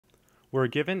We're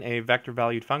given a vector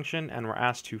valued function and we're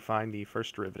asked to find the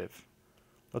first derivative.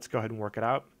 Let's go ahead and work it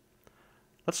out.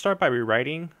 Let's start by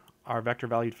rewriting our vector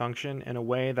valued function in a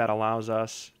way that allows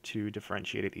us to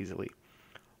differentiate it easily.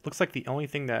 Looks like the only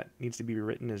thing that needs to be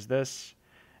rewritten is this,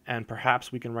 and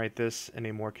perhaps we can write this in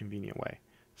a more convenient way.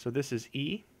 So this is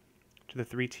e to the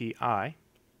 3ti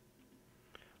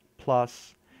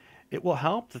plus, it will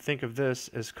help to think of this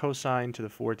as cosine to the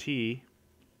 4t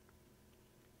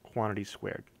quantity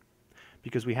squared,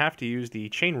 because we have to use the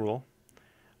chain rule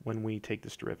when we take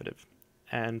this derivative.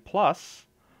 And plus,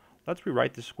 let's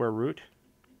rewrite the square root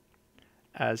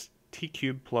as t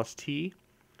cubed plus t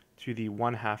to the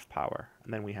 1/2 power,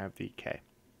 and then we have the k.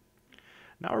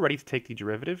 Now we're ready to take the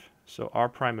derivative, so r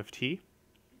prime of t.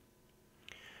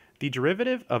 The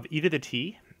derivative of e to the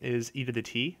t is e to the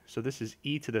t, so this is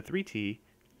e to the 3t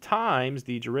times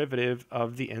the derivative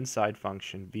of the inside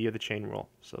function via the chain rule,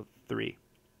 so 3.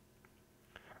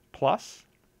 Plus,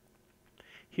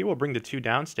 here we'll bring the 2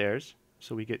 downstairs,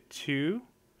 so we get 2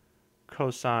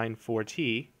 cosine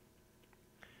 4t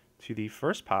to the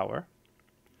first power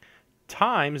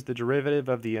times the derivative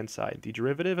of the inside. The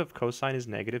derivative of cosine is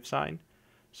negative sine,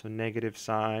 so negative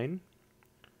sine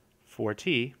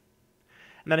 4t,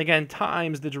 and then again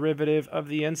times the derivative of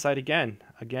the inside again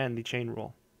the chain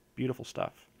rule. Beautiful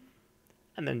stuff.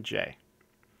 And then j.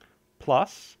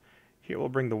 Plus, here we'll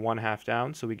bring the 1/2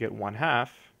 down, so we get 1/2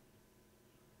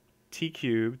 t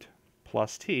cubed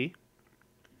plus t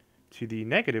to the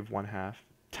negative 1/2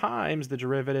 times the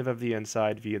derivative of the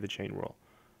inside via the chain rule.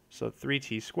 So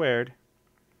 3t squared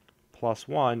plus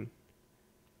 1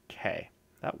 k.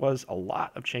 That was a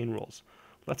lot of chain rules.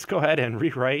 Let's go ahead and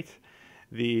rewrite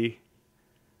the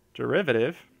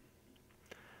derivative.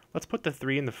 Let's put the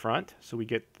 3 in the front, so we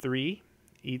get 3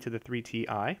 e to the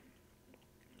 3ti.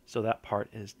 So that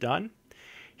part is done.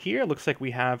 Here it looks like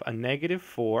we have a negative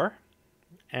 4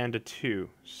 and a 2,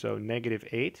 so negative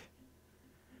 8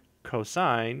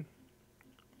 cosine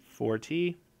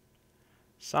 4t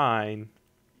sine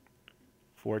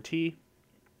 4t,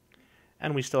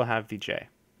 and we still have the j.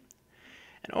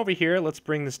 And over here, let's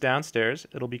bring this downstairs.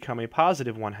 It'll become a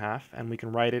positive 1/2, and we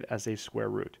can write it as a square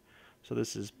root. So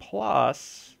this is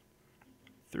plus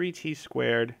 3t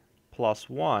squared plus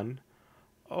 1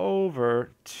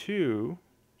 over 2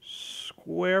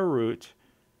 square root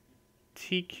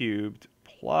t cubed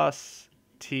plus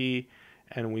t,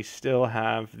 and we still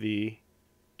have the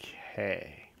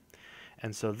k.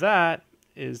 And so that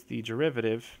is the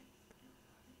derivative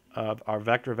of our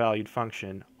vector valued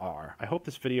function r. I hope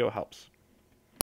this video helps.